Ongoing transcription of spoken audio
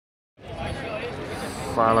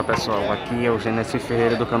Fala pessoal, aqui é o Genesi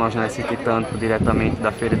Feira do canal Genesi Titânico, diretamente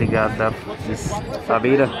da Feira de Gado da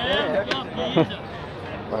Tabira.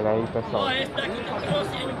 Olha aí pessoal, a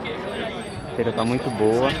feira tá muito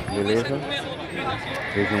boa, beleza?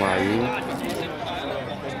 Vejam aí.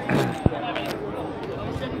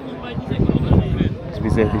 Os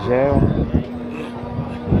bezerros de gel.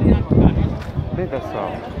 Bem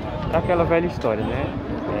pessoal, é aquela velha história, né?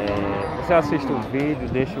 Você assiste o vídeo,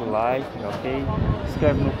 deixa o like, ok? Se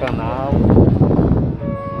inscreve no canal.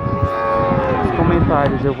 Os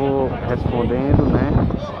comentários eu vou respondendo, né?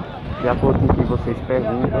 De acordo com o que vocês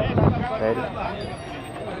perguntam, sério.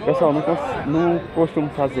 Pessoal, não costumo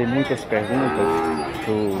fazer muitas perguntas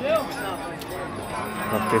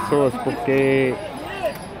das pessoas, porque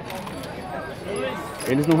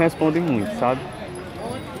eles não respondem muito, sabe?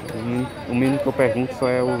 O mínimo que eu pergunto só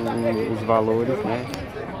é os valores, né?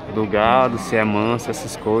 Do gado, se é manso,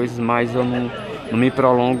 essas coisas, mas eu não me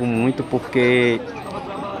prolongo muito porque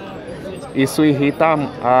isso irrita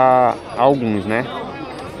a alguns, né?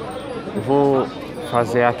 Eu vou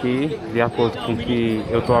fazer aqui de acordo com o que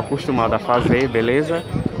eu estou acostumado a fazer, beleza?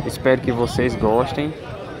 Espero que vocês gostem.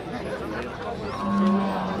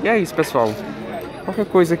 E é isso, pessoal. Qualquer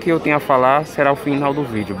coisa que eu tenha a falar será o final do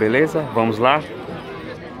vídeo, beleza? Vamos lá?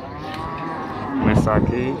 Vou começar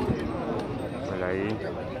aqui. Olha aí.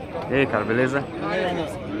 E aí, cara, beleza?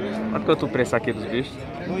 Quanto que eu tô o preço aqui dos bichos?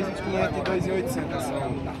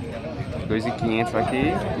 2.500 e 2.800. 2.500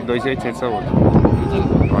 aqui e 2.800 a outra.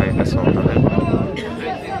 Olha aí, pessoal, tá vendo?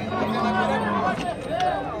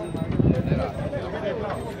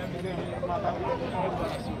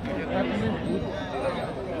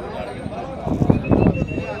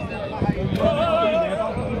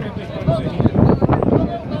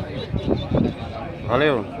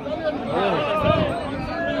 Valeu!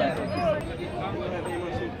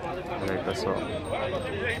 Olha aí, pessoal.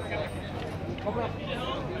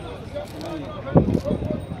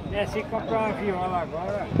 Se comprar uma viola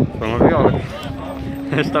agora. Foi uma viola.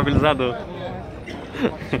 Estabilizador.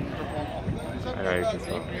 Olha aí,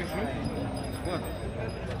 pessoal.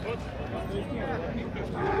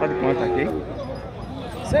 Pode quanto aqui?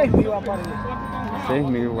 6.000 aparelho.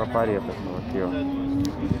 6.000 o aparelho, pessoal. Aqui, ó.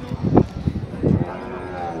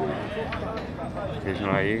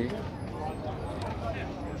 Vejam aí.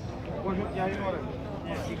 Conjunto de aí, olha.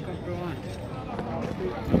 Aqui comprou uma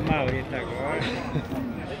maleta agora.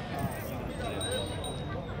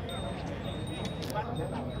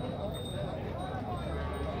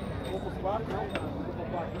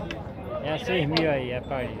 É 6.000 aí,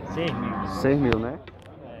 aparelho. 6.000. 6.000, né?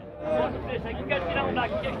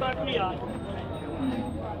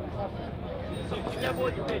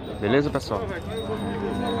 Beleza, pessoal?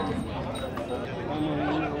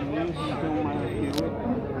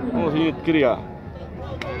 Morrinho de criar.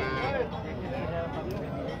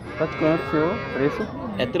 Tá quanto, senhor? Preço?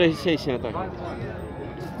 É 3.600 aqui.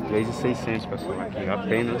 3.600, pessoal. Aqui,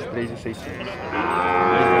 apenas 3.600.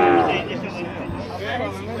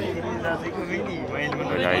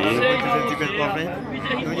 Olha aí.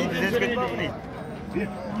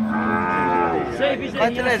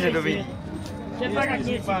 Quanto é esse do vídeo? Você paga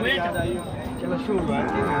 550? Aquela chuva.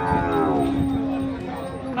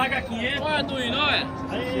 Paga 500. Olha, Duí, não é?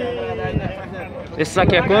 Esses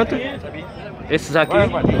aqui é quanto? Esses aqui?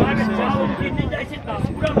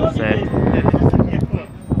 Certo.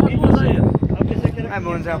 É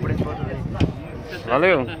bom dizer o preço para outro.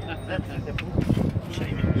 Valeu.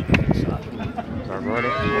 Agora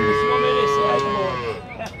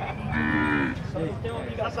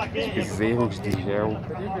os bezerros de gel.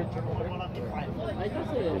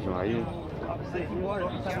 Vejam aí.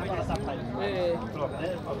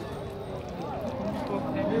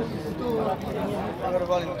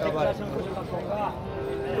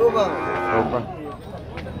 Opa.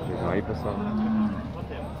 Vejam aí, pessoal.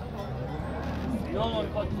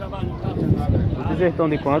 O desertão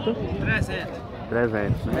de quanto? 300.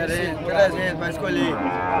 300, né? 300 vai escolher.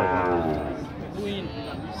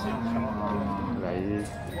 Olha aí.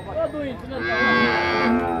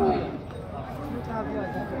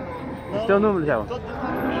 O seu número, Gel?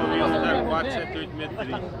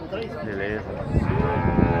 047863. Beleza.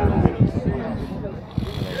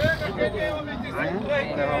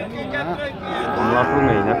 Vamos lá pro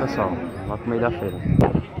meio, né, pessoal? Vamos lá pro meio da feira.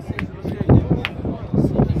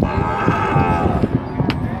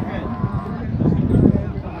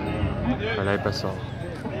 Olha aí, pessoal.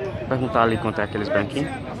 Vou perguntar ali quanto é aqueles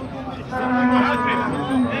banquinhos.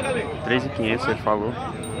 3.500, ele falou.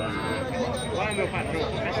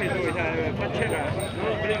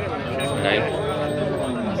 Olha aí.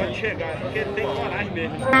 chegar, porque ele tem coragem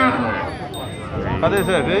mesmo. Cadê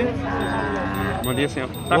Zé? Veio? Bom dia, senhor.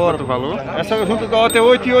 Tá quanto o valor? Essa junta da outra é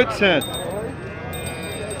 8.800.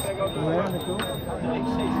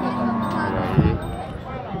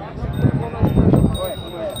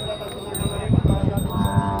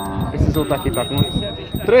 Esses outros aqui tá quanto?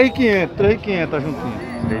 3.500 tá juntinho.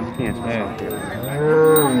 3.500, pessoal.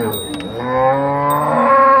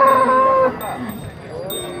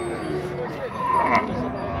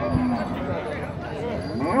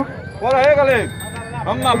 Bora aí, galera.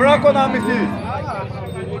 Vamos na branca ou na ametista?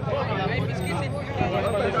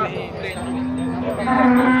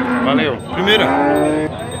 Valeu. Primeira.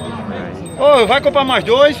 Ô, vai comprar mais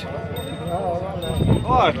dois?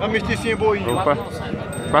 Ó, amesticinha boinha. Opa.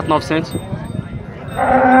 4.900.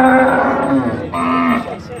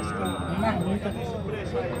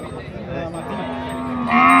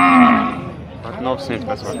 R$4.900,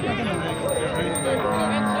 pessoal.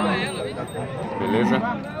 Beleza?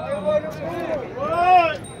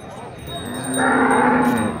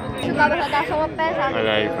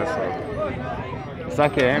 Olha aí, pessoal. Isso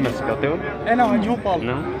aqui é Emerson, que é o teu? É não, é de João Paulo.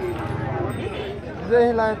 Não?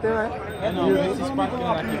 Esse lá é teu, é? É não, esses quatro que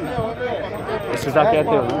aqui. Esses aqui é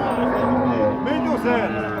teu, né?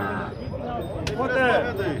 1.200. Quanto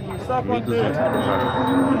é? Sabe quanto 1.200.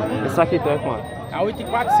 é? Esse aqui teu é quanto? A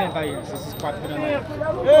 8.400 aí, esses quatro grandes aí.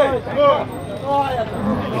 Ei,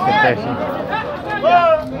 Fica teste, hein?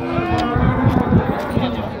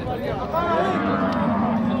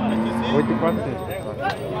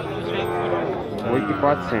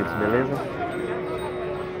 8.400, beleza?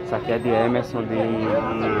 Isso aqui é de Emerson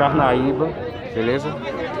de Carnaíba, beleza?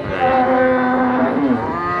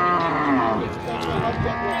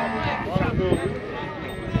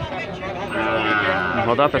 Vamos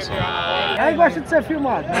rodar, pessoal? Aí gosta de ser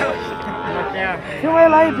filmado. Filma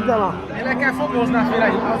ele aí, Pitelão. Ele é que é famoso na feira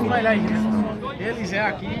aí, filma ele aí. Eles é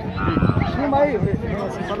aqui. Filma aí,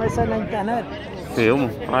 pra nós sair na internet. Filmo,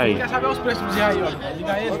 aí. Quer saber os preços de aí, ó?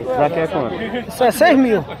 Liga ele. Isso aqui é quanto? Isso é 6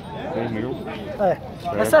 mil. 6 mil? É.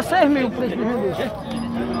 Essa é 6 mil o preço de vender.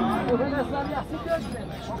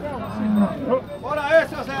 bora aí,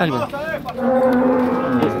 seu Zé. Tá, Mostra aí,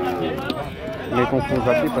 Meio confuso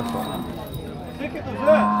aqui, pessoal. Fique do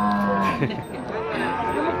Zé.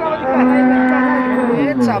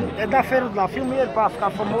 Ele sabe, é da feira lá, filme ele pra ficar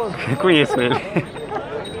famoso. Eu conheço ele.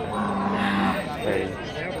 É.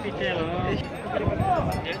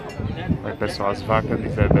 Olha, pessoal, as vacas de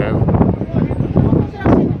Zé Belo.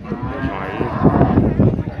 Vejam aí.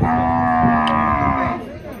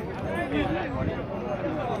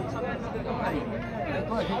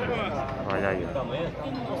 Olha aí.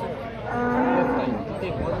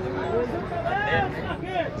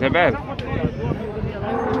 Zé Belo,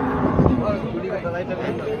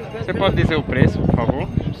 você pode dizer o preço, por favor?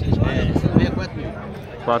 Essa daí é 4 mil.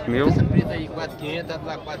 4 mil? Essa preta aí, 4.500, tá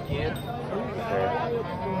lá 4.500.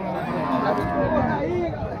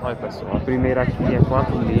 Olha, pessoal, a primeira aqui é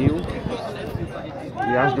 4 mil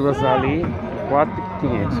e as duas ali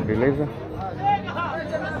 4.500, beleza?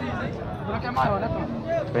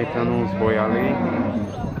 Tá entrando uns boi ali.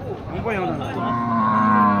 Um boião, né?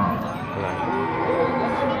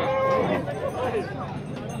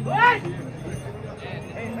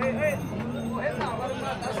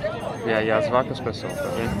 E aí as vacas, pessoal, tá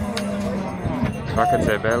vendo? Vaca de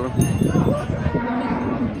Zé Belo.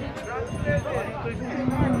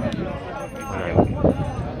 Olha aí.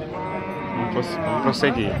 Vamos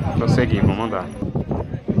prosseguir, vamos andar.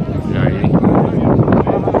 E aí?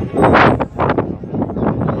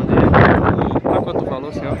 Tá quanto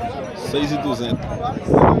falou, senhor? 6.200.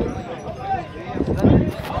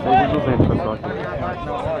 6.200, pessoal.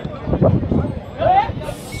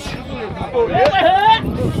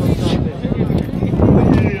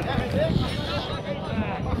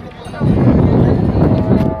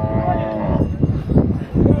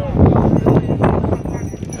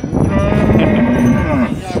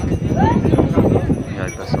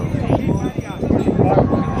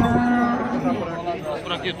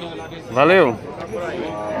 Valeu!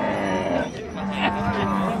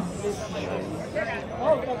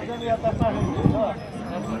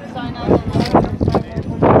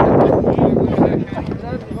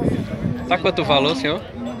 Tá quanto valor, senhor?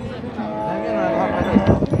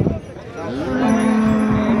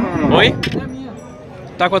 Oi?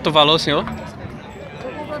 Tá quanto valor, senhor?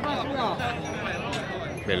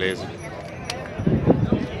 Beleza.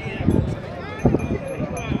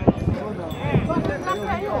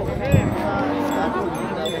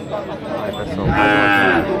 Aí, pessoal,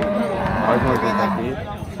 mais uma junta aqui.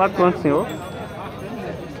 Sabe quanto, senhor?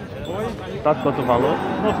 Sabe quanto o valor?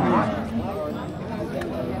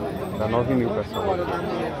 Dá 9 mil, pessoal.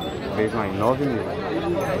 Vejam aí, 9 mil.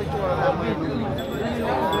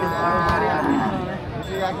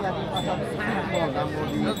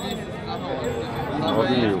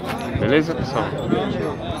 9 mil. Beleza, pessoal?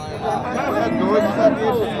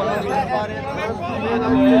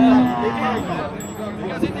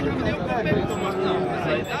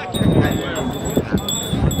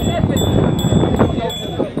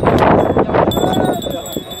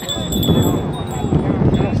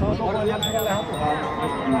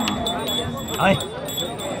 Ai.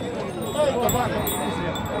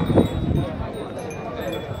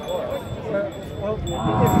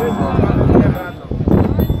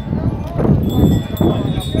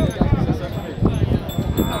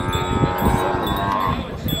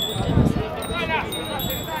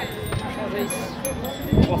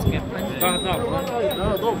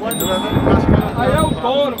 Aí é o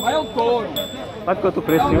touro, aí é o touro. Sabe quanto o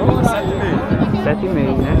preço, senhor?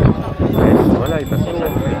 7,5, né? Olha aí, pessoal,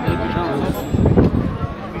 7,5.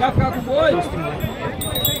 Quer ficar com boi?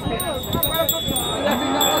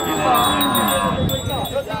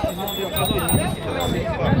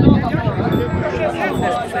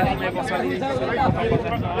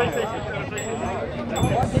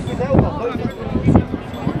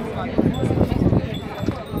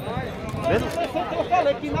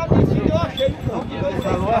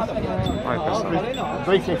 Vai, pessoal.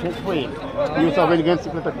 2,600 foi ele. E o salveiro ganha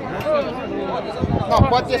 50 conto. Não,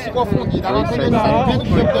 pode ter se confundido. Agora quando eu não vendo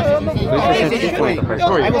que eu dou 2,650,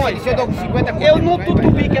 pessoal. Aí você disse, eu dou 50 conto. Eu não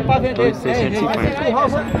tutubi que é pra vender. 2,650.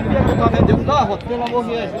 Pra vender um carro, pelo amor de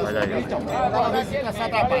Deus. Olha aí. Aquela vez que você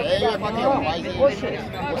atrapalha, aí é qualquer um. Mas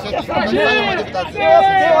você disse que não faz uma deputada.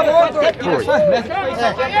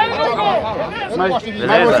 Eu não gosto de vir.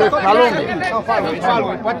 Beleza? Você falou? Não,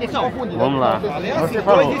 falou. Pode ter se confundido. Vamos lá. Você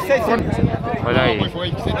falou. Olha aí. Foi,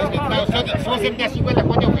 você disse que se você me der 50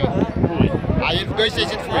 conto, eu venho. Aí ele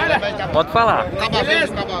 2,600 foi ele, mas tá bom. Pode falar. Acaba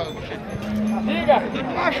vendo, acaba...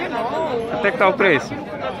 Até que tá o preço?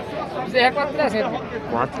 Você é 4,300.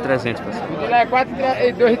 4,300, pessoal. Ele lá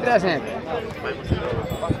é 2,300.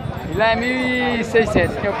 E lá é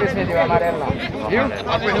 1.600, que é o preço vendeu, o amarelo lá. Viu?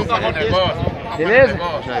 Beleza?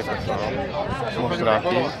 Olha aí, pessoal. Vou mostrar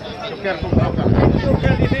aqui. Eu quero comprar o carro. Eu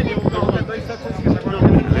quero lhe vender o carro, é 2,750 agora.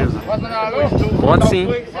 Beleza? Pode mandar um alô? Pode sim.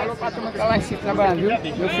 Falou pra turma que tá lá em cima trabalhando, viu?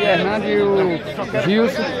 Meu filho Hernando e o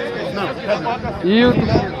Gilson, Hilton,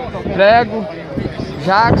 Prego,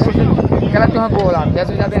 Jackson, aquela turma boa lá. Deus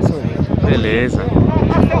te abençoe. Beleza.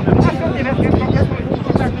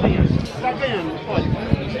 Tá ganhando, não pode.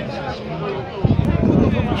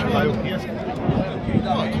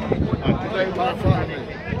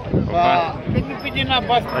 Tem que pedir na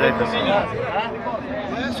base. Olha aí, pessoal.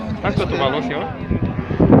 Quanto que eu tô valor, senhor?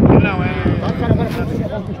 Não, é...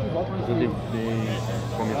 De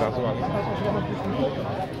camisa azul.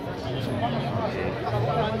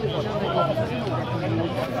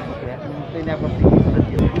 Não tem negócio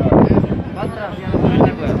aqui.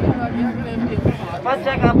 Pode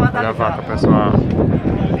chegar pra Olha a vaca, pessoal.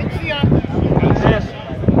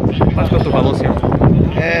 Quanto que eu tô valor, senhor?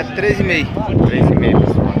 É 13,5. 3,5,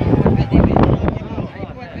 pessoal.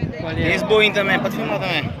 Tem esse boinho também, pode filmar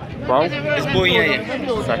também. Qual? Esse boinho aí.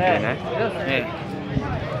 Isso aqui, né? É.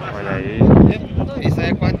 Olha aí. Isso aí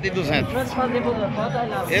é quase de 200.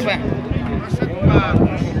 Eba.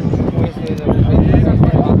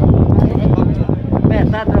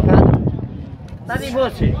 Tá trocado. Tá de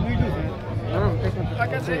você. Não, tem que...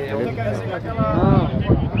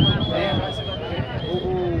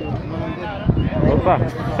 Opa,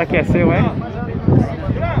 isso aqui é seu, é?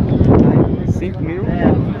 5 mil.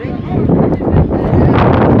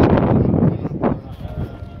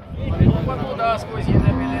 Pode mudar as coisinhas,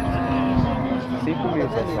 dependendo. 5 mil,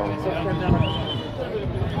 pessoal.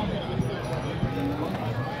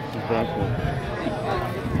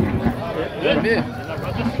 É mesmo?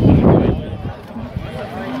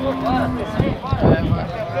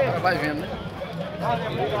 Vai vendo, né?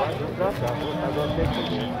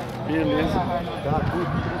 Beleza.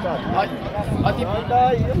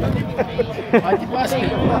 Vai tipo assim.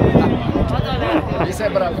 Isso é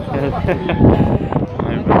bravo.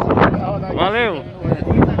 Valeu!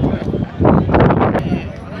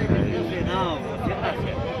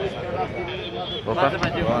 Opa.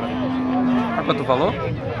 Ah, quanto falou?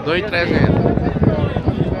 2,300.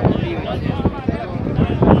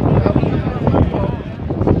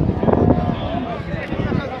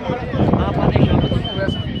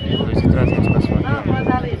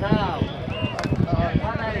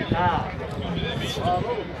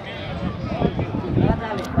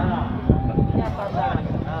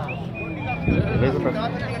 Beleza, pessoal?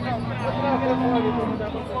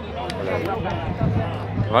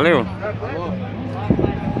 Valeu.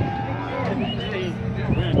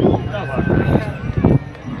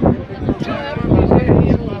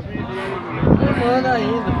 Manda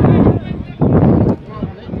ainda.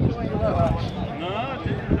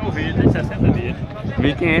 Não, vi, tem 60 dias.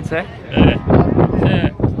 1.500, é?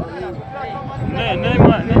 Nem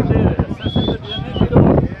mais, nem tem 60 dias, nem tirou.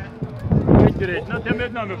 Não direito. Não tem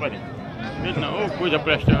medo não, meu padrinho. Medo não, ô coisa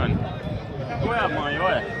prestando. Qual é a mãe,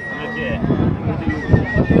 olha? Como é que é?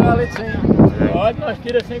 Vou tirar leite sem. Olha, nós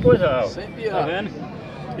tiramos sem coisa. Sem piar. Tá vendo?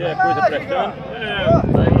 Que é coisa prestando.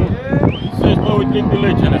 Tá aí 6 para 8 litros de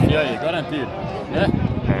leite, né, filho? Aí, garantido. Né?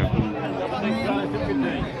 Tem que garantir o que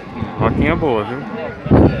tem. Roquinha boa, viu?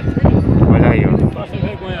 Olha aí, ó. Passa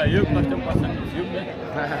vergonha aí, que nós estamos passando no filme, né?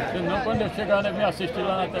 Senão, quando eu chegar, né, me assistir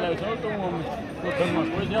lá na televisão, eu tô contando uma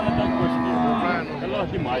coisa e ela tá coisa. É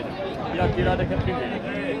longe demais. E a tirada que é primeira.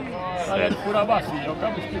 Ela é de furar a bacia. Eu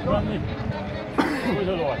acabo esticando e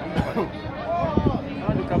coisa lógica.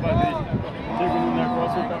 Olha o cabadeiro. Chega no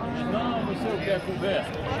negócio e o cara diz, não, não sei o que é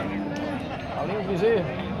conversa. Valeu, bezerro.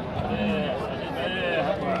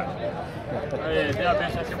 Rapaz. Aí, dê a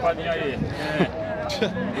benção esse padrinho aí.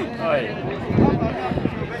 Aí.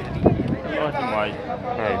 Gosto demais.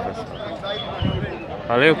 Aí, pessoal.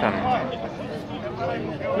 Valeu, cara.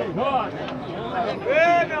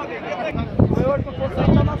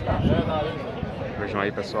 Vejam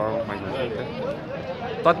aí, pessoal, mais uma dica.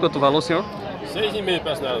 Tá de quanto valor, senhor? 6,5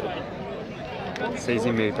 para assinar.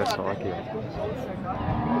 6,5, pessoal, aqui, ó.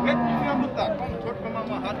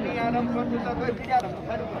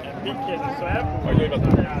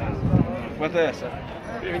 Quanto é essa?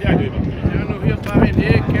 Eu não via pra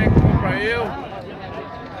vender, quer que compra eu?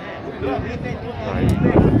 Aí.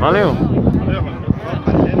 Valeu!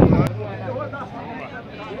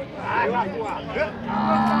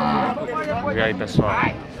 E aí, pessoal?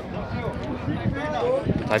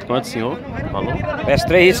 Tá de quanto, senhor? Falou? Peço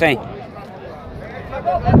 3,100.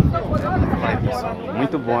 Vai, pessoal.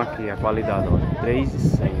 Muito bom aqui a qualidade, olha.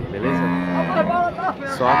 3,100, beleza?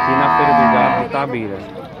 Só aqui na Feira do Gado de Tabira.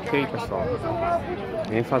 Ok, pessoal?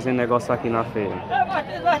 Vem fazendo negócio aqui na feira.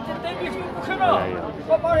 Olha aí,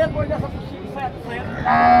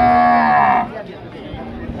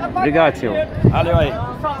 ó. Obrigado, senhor. Valeu aí.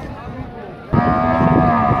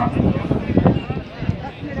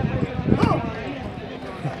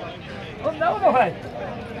 Não, vai.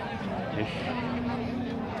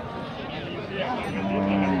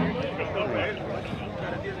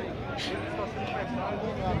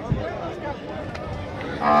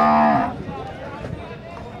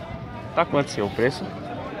 Tá quanto, senhor, o preço?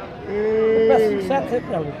 Eu peço 7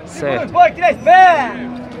 pra mim. Certo. Foi, 3 pés!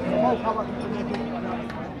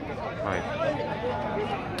 Vai.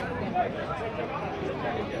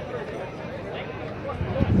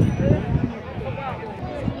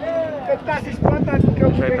 Tá se espantando que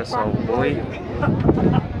eu Veja aí, pessoal, o boi.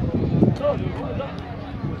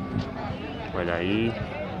 Olha aí.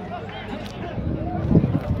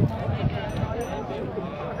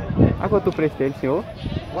 Ah, quanto o preço dele, senhor?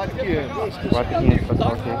 4,500. 4,500,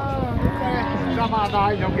 pessoal, aqui. Chamada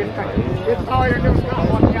aí, alguém tá aqui. Ele tá olhando os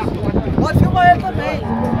carros aqui a porta. Pode filmar ele também.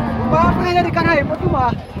 Vai pra ele de cara aí, pode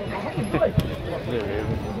filmar.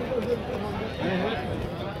 Beleza.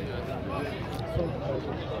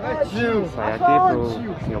 Sai aqui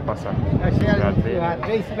pro senhor passar.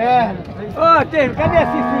 Três pernas. Ô, Termo, cadê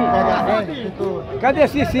esse Cici? Cadê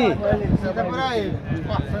esse Cici? Tá por aí,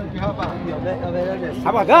 passando de rabarrinha.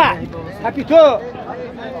 Abadá! Apitou!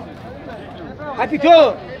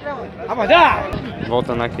 Apitou! Abadá!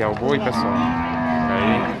 Voltando aqui ao boi, pessoal.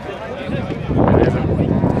 Aí. Beleza?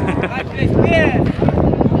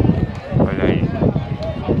 Olha aí.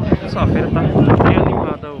 Pessoal, a feira tá bem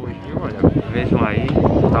animada hoje, viu? Olha, vejam aí.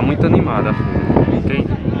 Tá muito animada a feira, ok?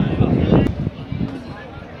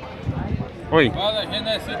 Oi. Fala,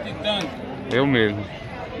 Genesi Titano. Eu mesmo.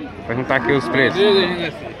 Vou perguntar aqui os preços.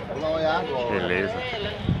 Beleza.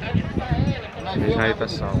 Vejam aí,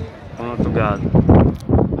 pessoal. Quanto gado.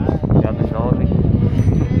 Gado jovem.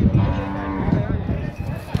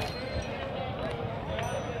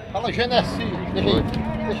 Fala, Genesi. Deixa aí.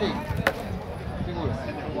 Deixa aí. Segura.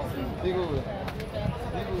 Segura.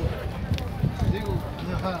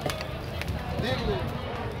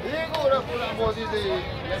 Segura, por amor de Deus.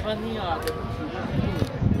 Leva a ninhada.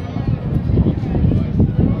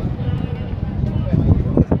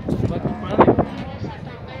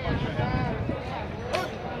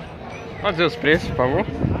 Pode dizer os preços, por favor?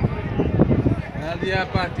 Ali a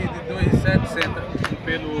partir de 2,700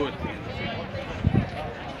 pelo outro.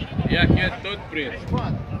 E aqui é todo preço.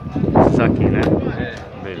 Esses aqui, né? É.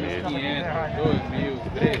 Beleza. 500, 2.000,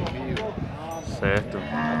 3.000. Certo.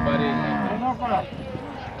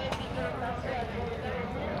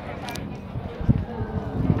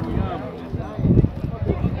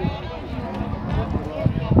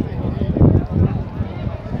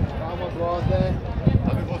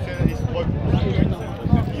 Sabe você escolhe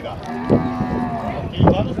você virar. Aqui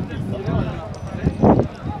lá no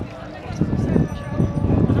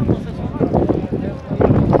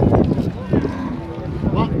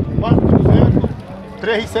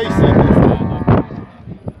 3.600.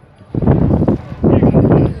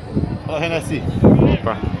 Fala, Renessi.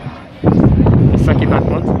 Opa. Isso aqui tá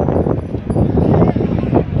quanto?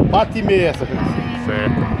 4,5 essa, Renessi.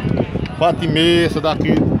 Certo. 4,5, essa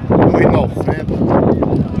daqui 2.900.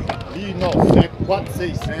 1.900,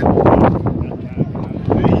 4.600.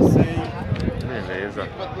 3.100. Beleza.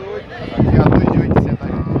 Aqui a 2.800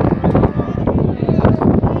 aí.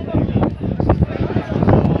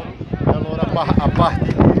 A parte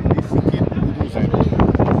desse aqui do 200.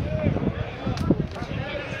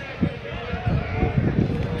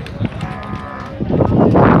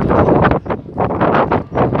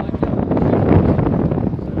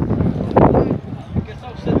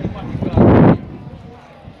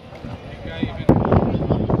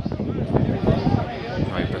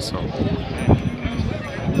 Aí, pessoal.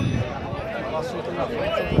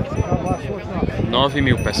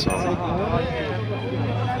 9.000, pessoal.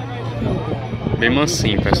 Bem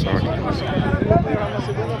mansinho, pessoal. Aqui.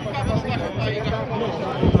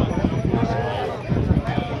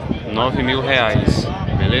 9.000 reais.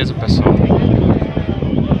 Beleza, pessoal?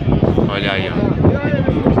 Olha aí, ó.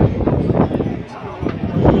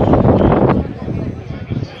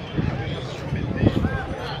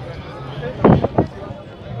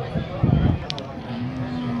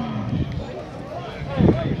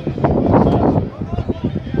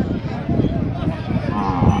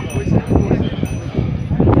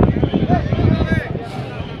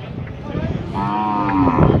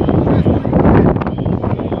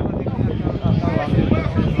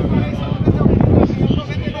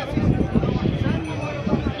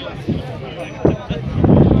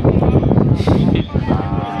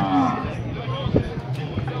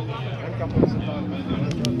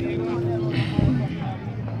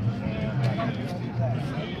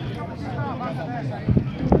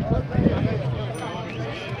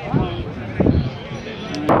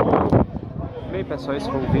 Bem, pessoal, esse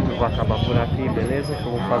foi o vídeo, vou acabar por aqui, beleza? Que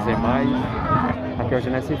eu vou fazer mais. Aqui é o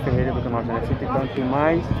Genesi Feira do canal Genesi Ticano, tem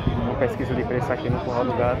mais uma pesquisa de preço aqui no Curral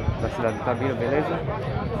do Gado da cidade de Tabira, beleza?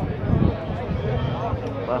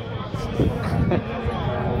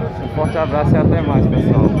 Um forte abraço e até mais,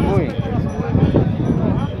 pessoal. Fui!